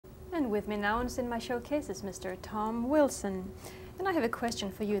And with me now in my showcase is Mr. Tom Wilson. And I have a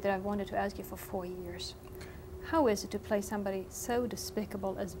question for you that I've wanted to ask you for 4 years. How is it to play somebody so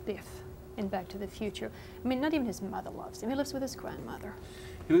despicable as Biff in Back to the Future? I mean, not even his mother loves him. He lives with his grandmother.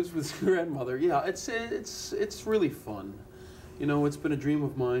 He lives with his grandmother. Yeah, it's really fun. You know, it's been a dream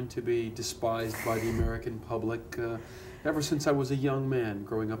of mine to be despised by the American public ever since I was a young man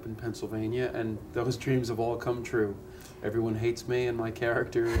growing up in Pennsylvania, and those dreams have all come true. Everyone hates me and my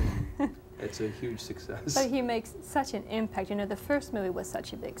character. It's a huge success. But he makes such an impact. You know, the first movie was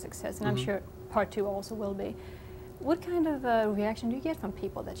such a big success, and I'm sure part 2 also will be. What kind of reaction do you get from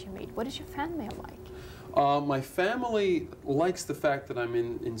people that you meet? What is your fan mail like? My family likes the fact that I'm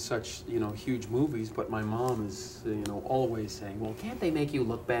in such, you know, huge movies, but my mom is, you know, always saying, well, can't they make you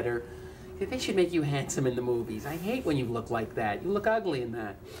look better? They should make you handsome in the movies. I hate when you look like that. You look ugly in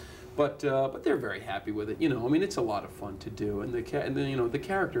that. But they're very happy with it. You know, I mean, it's a lot of fun to do, and you know, the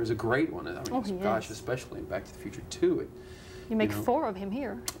character is a great one. I mean, gosh, especially in Back to the Future 2. You make 4 of him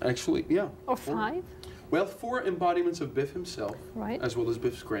here. Actually, yeah. Or 5? Well, 4 embodiments of Biff himself, right, as well as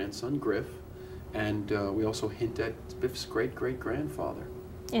Biff's grandson, Griff, and we also hint at Biff's great-great-grandfather.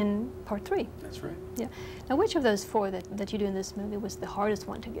 In part 3. That's right. Yeah. Now, which of those 4 that you do in this movie was the hardest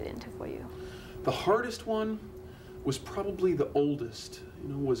one to get into for you? The hardest one was probably the oldest. You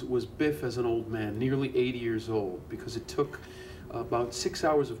know, was Biff as an old man, nearly 80 years old, because it took about 6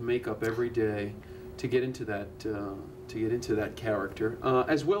 hours of makeup every day to get into that character,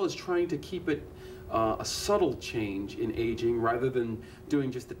 as well as trying to keep it a subtle change in aging rather than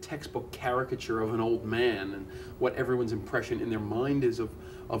doing just the textbook caricature of an old man and what everyone's impression in their mind is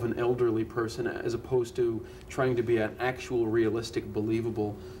of an elderly person, as opposed to trying to be an actual, realistic,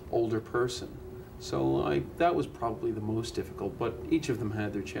 believable older person. So that was probably the most difficult, but each of them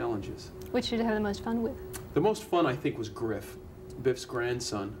had their challenges. Which did you have the most fun with? The most fun, I think, was Griff, Biff's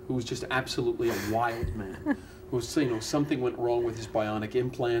grandson, who was just absolutely a wild man. Who's, you know, something went wrong with his bionic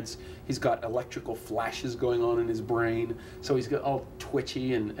implants. He's got electrical flashes going on in his brain, so he's got all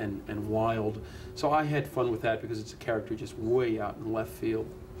twitchy and wild. So I had fun with that because it's a character just way out in left field.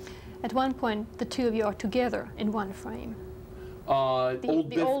 At one point, the 2 of you are together in one frame. Old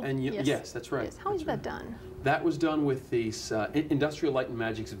Biff old, and yes. Yes, that's right. Yes. How is that done? That was done with the Industrial Light and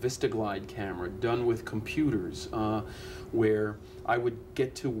Magic's VistaGlide camera, done with computers, where I would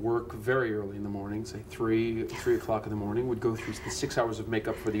get to work very early in the morning, say 3 o'clock in the morning, would go through the 6 hours of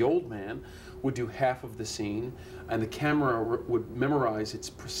makeup for the old man, would do half of the scene, and the camera would memorize its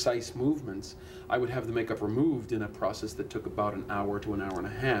precise movements. I would have the makeup removed in a process that took about an hour to an hour and a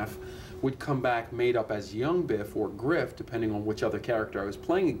half, would come back made up as young Biff or Griff, depending on which other character I was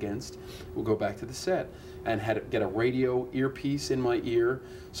playing against, would go back to the set and had to get a radio earpiece in my ear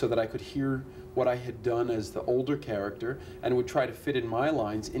so that I could hear what I had done as the older character, and would try to fit in my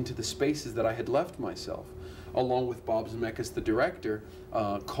lines into the spaces that I had left myself, along with Bob Zemeckis, the director,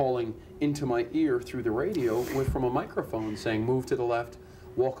 calling into my ear through the radio from a microphone saying, move to the left,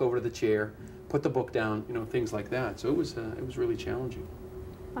 walk over to the chair, put the book down, you know, things like that. So it was really challenging.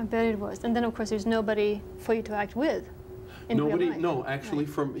 I bet it was. And then, of course, there's nobody for you to act with. Nobody, no, actually,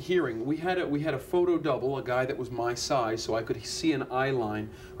 from hearing, we had a photo double, a guy that was my size, so I could see an eye line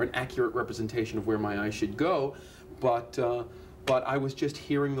or an accurate representation of where my eyes should go, but I was just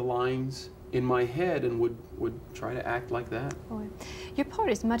hearing the lines in my head and would try to act like that. Boy. Your part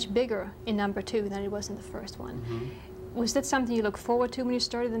is much bigger in number 2 than it was in the first one. Was that something you looked forward to when you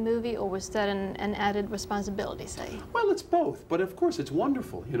started the movie, or was that an added responsibility, say? Well, it's both, but of course it's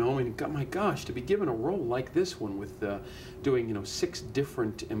wonderful, you know. I mean, my gosh, to be given a role like this one with doing, you know, 6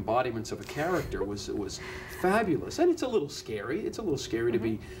 different embodiments of a character was fabulous. And it's a little scary. It's a little scary to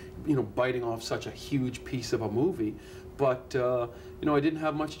be, you know, biting off such a huge piece of a movie. But, you know, I didn't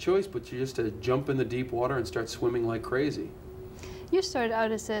have much choice but just to jump in the deep water and start swimming like crazy. You started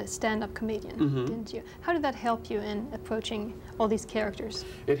out as a stand-up comedian, didn't you? How did that help you in approaching all these characters?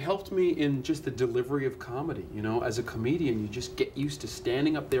 It helped me in just the delivery of comedy. You know, as a comedian, you just get used to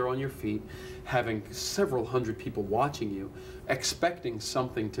standing up there on your feet, having several hundred people watching you, expecting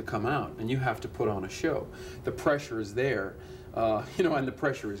something to come out, and you have to put on a show. The pressure is there, you know, and the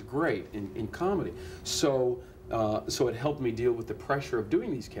pressure is great in comedy. So it helped me deal with the pressure of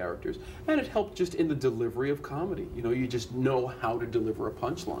doing these characters, and it helped just in the delivery of comedy. You know, you just know how to deliver a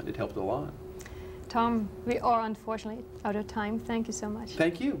punchline. It helped a lot. Tom, we are unfortunately out of time. Thank you so much.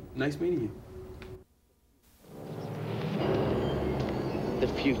 Thank you. Nice meeting you. The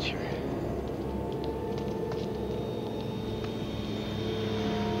future.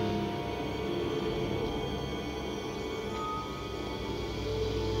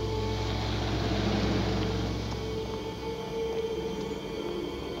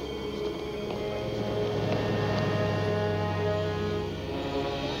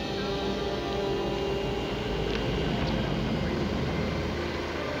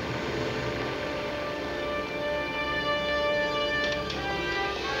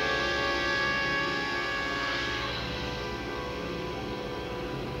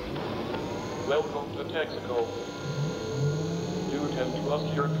 Welcome to Texaco. You can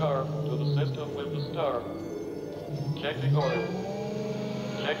trust your car to the system with the star. Checking oil.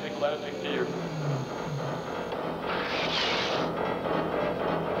 Checking landing gear.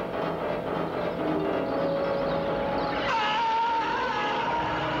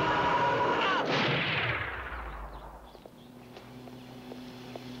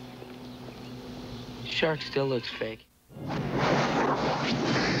 Shark still looks fake.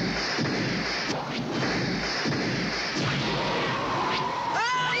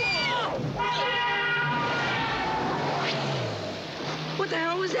 What the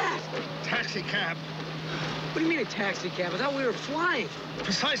hell was that? Taxi cab. What do you mean a taxi cab? I thought we were flying.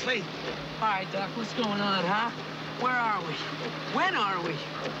 Precisely. All right, Doc, what's going on, huh? Where are we? When are we?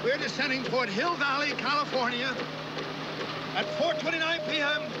 We're descending toward Hill Valley, California at 4:29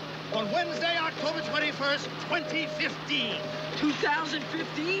 p.m. on Wednesday, October 21st, 2015.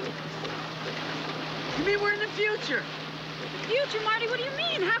 2015? You mean we're in the future? Future, Marty? What do you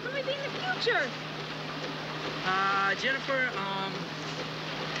mean? How can we be in the future? Jennifer,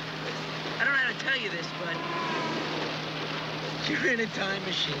 I don't know how to tell you this, but you're in a time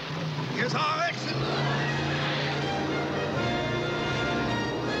machine. Here's our exit.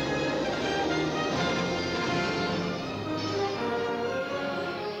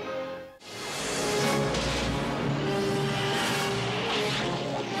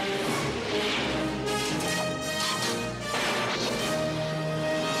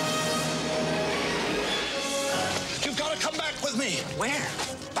 You've got to come back with me. Where?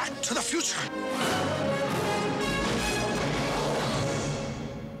 Back to the future.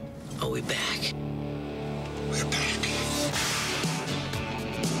 Are we back? We're back.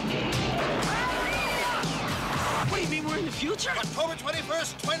 What do you mean we're in the future? October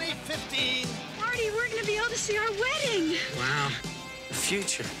 21st, 2015. Marty, we're going to be able to see our wedding. Wow. The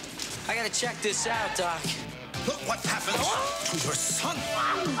future. I gotta check this out, Doc. Look what happens to your son.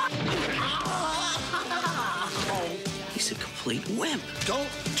 He's a complete wimp. Don't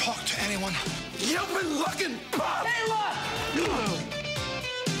talk to anyone. You've been looking, Bob. Hey, look!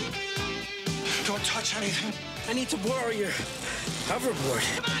 Don't touch anything. I need to borrow your hoverboard.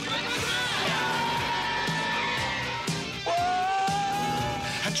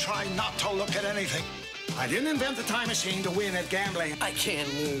 And try not to look at anything. I didn't invent the time machine to win at gambling. I can't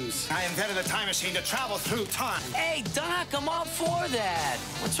lose. I invented the time machine to travel through time. Hey, Doc, I'm all for that.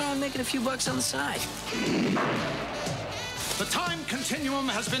 What's wrong with making a few bucks on the side? The time continuum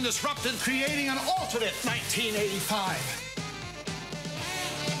has been disrupted, creating an alternate 1985.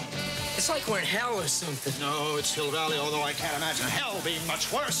 It's like we're in hell or something. No, it's Hill Valley, although I can't imagine hell being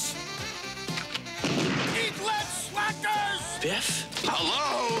much worse. Eat less, slackers! Biff?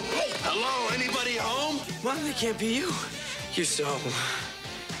 Hello? Hello? Anybody home? Well, that can't be you. You're so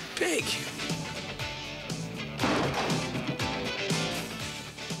big.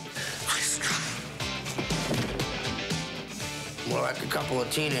 More like a couple of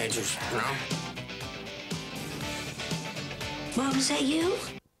teenagers, you know? Mom, is that you?